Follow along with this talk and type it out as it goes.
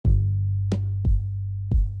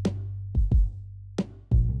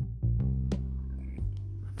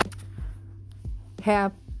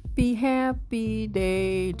Happy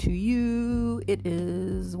day to you. It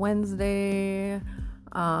is Wednesday.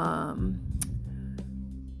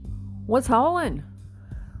 What's howlin?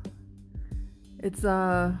 It's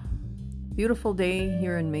a beautiful day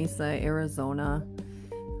here in Mesa, Arizona.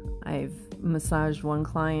 I've massaged one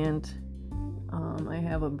client. I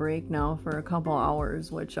have a break now for a couple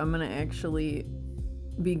hours, which I'm going to actually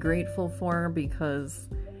be grateful for, because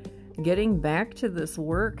getting back to this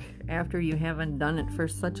work after you haven't done it for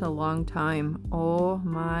such a long time, oh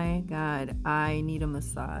my God, I need a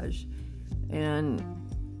massage. And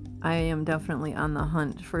I am definitely on the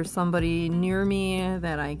hunt for somebody near me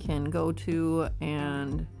that I can go to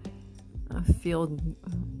and feel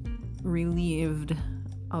relieved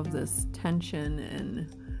of this tension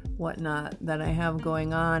and whatnot that I have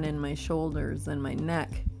going on in my shoulders and my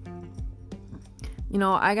neck. You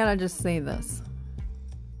know, I gotta just say this.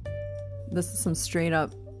 This is some straight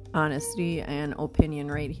up honesty and opinion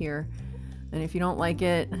right here. And if you don't like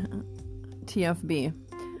it, TFB.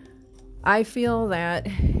 I feel that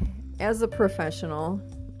as a professional,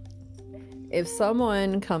 if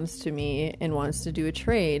someone comes to me and wants to do a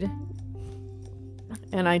trade,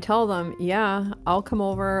 and I tell them, yeah, I'll come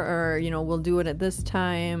over, or, we'll do it at this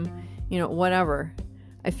time, whatever.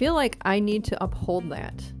 I feel like I need to uphold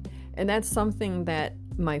that. And that's something that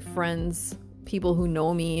my friends, people who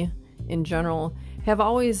know me in general, have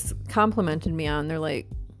always complimented me on. They're like,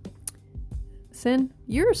 Sin,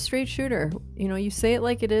 you're a straight shooter. You say it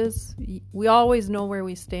like it is. We always know where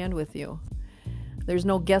we stand with you. There's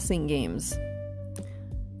no guessing games.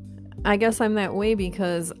 I guess I'm that way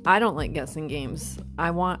because I don't like guessing games. I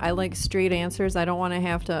like straight answers. I don't want to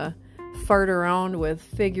have to fart around with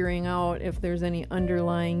figuring out if there's any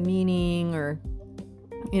underlying meaning or,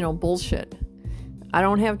 bullshit. I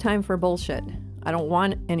don't have time for bullshit. I don't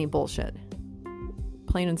want any bullshit.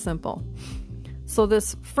 Plain and simple. So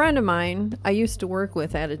this friend of mine I used to work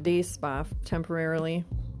with at a day spa temporarily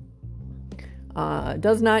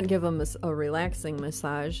does not give a relaxing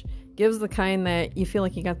massage. Gives the kind that you feel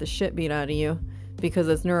like you got the shit beat out of you because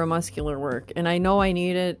it's neuromuscular work. And I know I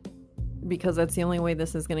need it because that's the only way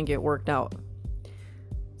this is going to get worked out.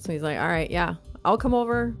 So he's like, all right, yeah, I'll come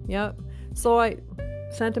over. Yep. So I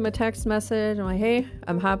sent him a text message. I'm like, hey,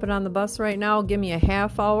 I'm hopping on the bus right now. Give me a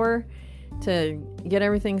half hour to get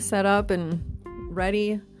everything set up and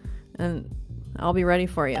ready, and I'll be ready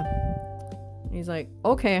for you. He's like,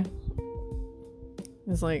 okay.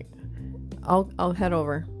 He's like, I'll head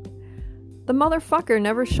over. The motherfucker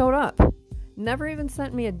never showed up. Never even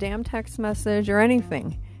sent me a damn text message or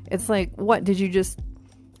anything. It's like, what, did you just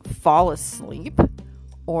fall asleep?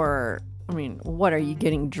 Or, what, are you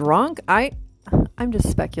getting drunk? I'm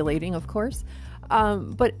just speculating, of course.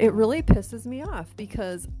 But it really pisses me off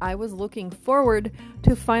because I was looking forward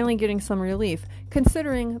to finally getting some relief,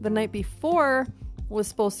 considering the night before was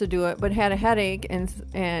supposed to do it, but had a headache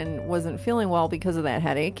and wasn't feeling well because of that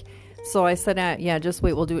headache. So I said, yeah, just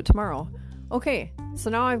wait, we'll do it tomorrow. Okay, so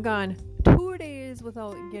now I've gone 2 days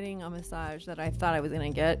without getting a massage that I thought I was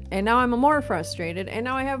going to get, and now I'm more frustrated, and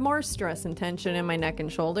now I have more stress and tension in my neck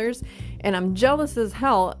and shoulders, and I'm jealous as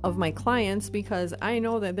hell of my clients because I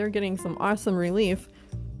know that they're getting some awesome relief,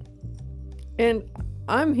 and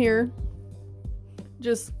I'm here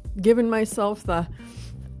just giving myself the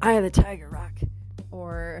eye of the tiger rock,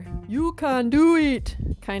 or you can do it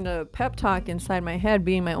kind of pep talk inside my head,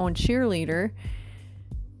 being my own cheerleader.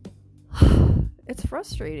 It's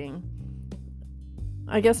frustrating.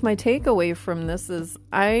 I guess my takeaway from this is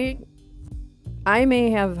I may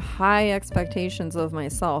have high expectations of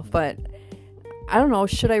myself, but I don't know,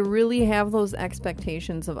 should I really have those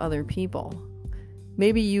expectations of other people?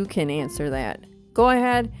 Maybe you can answer that. Go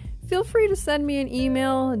ahead. Feel free to send me an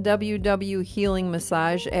email,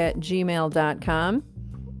 www.healingmassage@gmail.com.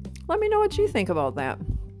 Let me know what you think about that.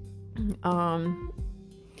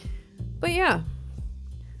 But yeah.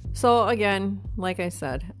 So again, like I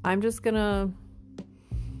said, I'm just gonna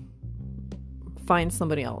find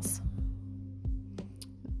somebody else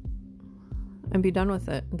and be done with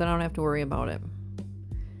it. Then I don't have to worry about it.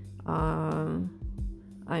 I'm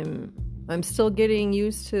still getting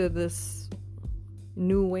used to this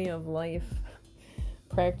new way of life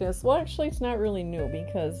practice. Well, actually, it's not really new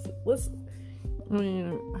because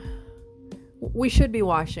we should be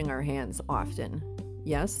washing our hands often.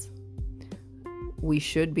 Yes. We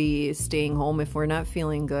should be staying home if we're not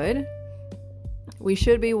feeling good. We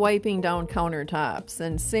should be wiping down countertops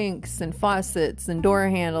and sinks and faucets and door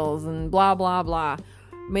handles and blah, blah, blah.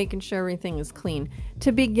 Making sure everything is clean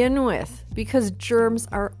to begin with, because germs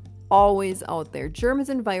are always out there. Germs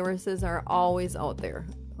and viruses are always out there.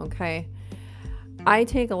 Okay. I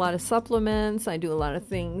take a lot of supplements. I do a lot of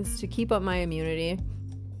things to keep up my immunity.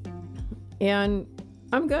 And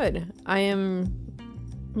I'm good. I am,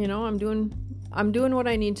 I'm doing what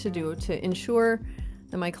I need to do to ensure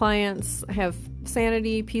that my clients have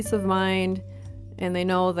sanity, peace of mind, and they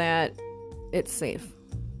know that it's safe.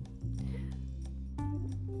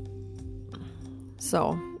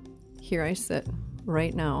 So, here I sit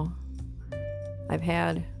right now.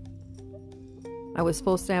 I was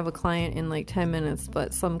supposed to have a client in like 10 minutes,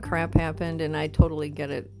 but some crap happened and I totally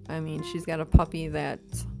get it. I mean, she's got a puppy that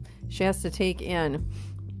she has to take in,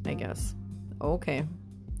 I guess. Okay.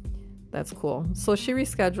 That's cool. So she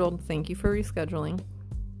rescheduled. Thank you for rescheduling.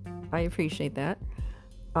 I appreciate that.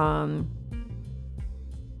 We'll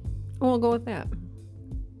go with that.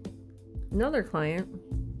 Another client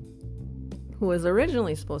who was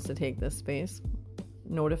originally supposed to take this space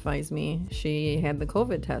notifies me she had the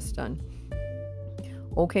COVID test done.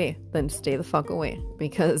 Okay, then stay the fuck away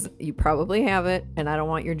because you probably have it and I don't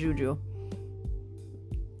want your juju.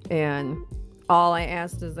 And all I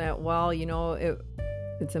asked is that,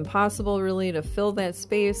 it's impossible really to fill that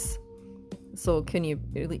space. So can you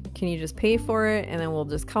just pay for it and then we'll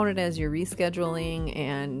just count it as your rescheduling?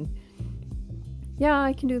 And yeah,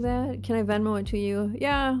 I can do that. Can I Venmo it to you?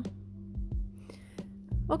 Yeah.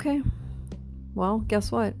 Okay. Well,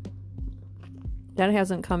 guess what? That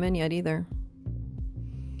hasn't come in yet either.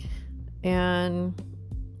 And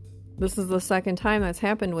this is the second time that's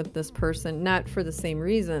happened with this person, not for the same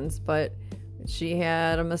reasons, but she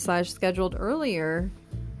had a massage scheduled earlier,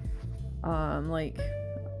 like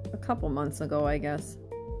a couple months ago, I guess.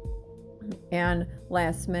 And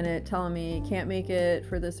last minute telling me can't make it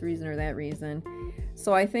for this reason or that reason.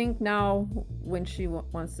 So I think now when she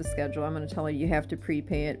wants to schedule, I'm going to tell her you have to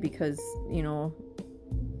prepay it because,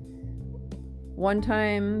 one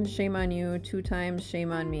time, shame on you. 2 times,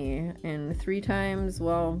 shame on me. And 3 times,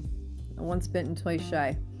 well, once bitten, twice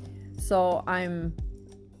shy. So and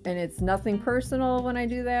it's nothing personal when I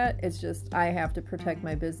do that. It's just I have to protect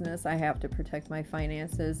my business. I have to protect my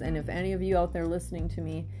finances. And if any of you out there listening to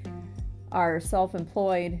me are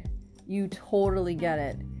self-employed, you totally get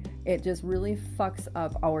it. It just really fucks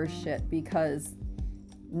up our shit because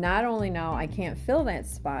not only now I can't fill that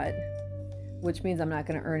spot, which means I'm not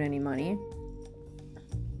going to earn any money.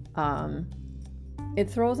 It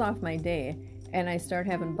throws off my day and I start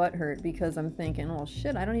having butt hurt because I'm thinking, well,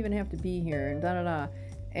 shit, I don't even have to be here and da-da-da.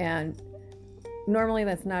 And normally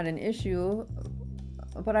that's not an issue,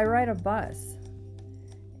 but I ride a bus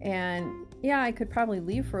and yeah, I could probably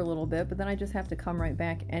leave for a little bit, but then I just have to come right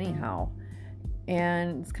back anyhow.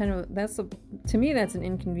 And it's kind of, to me, that's an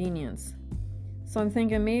inconvenience. So I'm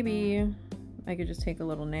thinking maybe I could just take a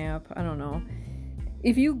little nap. I don't know.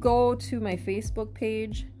 If you go to my Facebook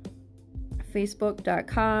page,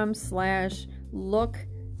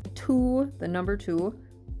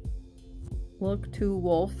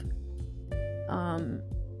 facebook.com/look2wolf,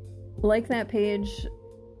 like that page,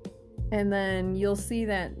 and then you'll see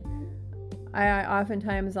that I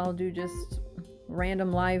oftentimes I'll do just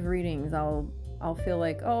random live readings. I'll feel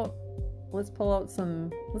like, oh, let's pull out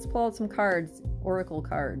some cards, oracle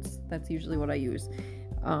cards. That's usually what I use.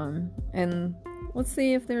 And let's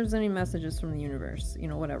see if there's any messages from the universe,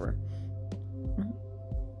 whatever.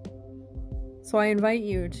 So I invite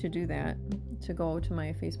you to do that, to go to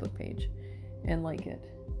my Facebook page and like it.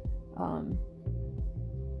 And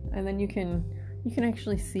then you can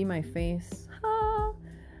actually see my face.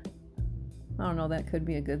 I don't know, that could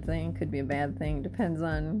be a good thing, could be a bad thing, depends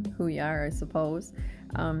on who you are, I suppose.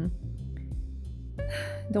 Don't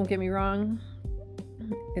get me wrong,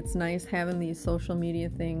 it's nice having these social media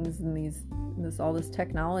things and all this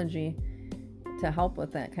technology to help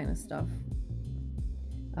with that kind of stuff.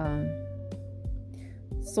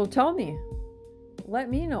 So tell me, let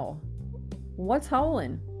me know, what's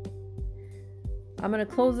howling? I'm going to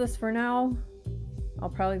close this for now. I'll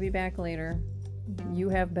probably be back later. You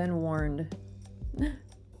have been warned.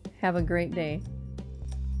 Have a great day.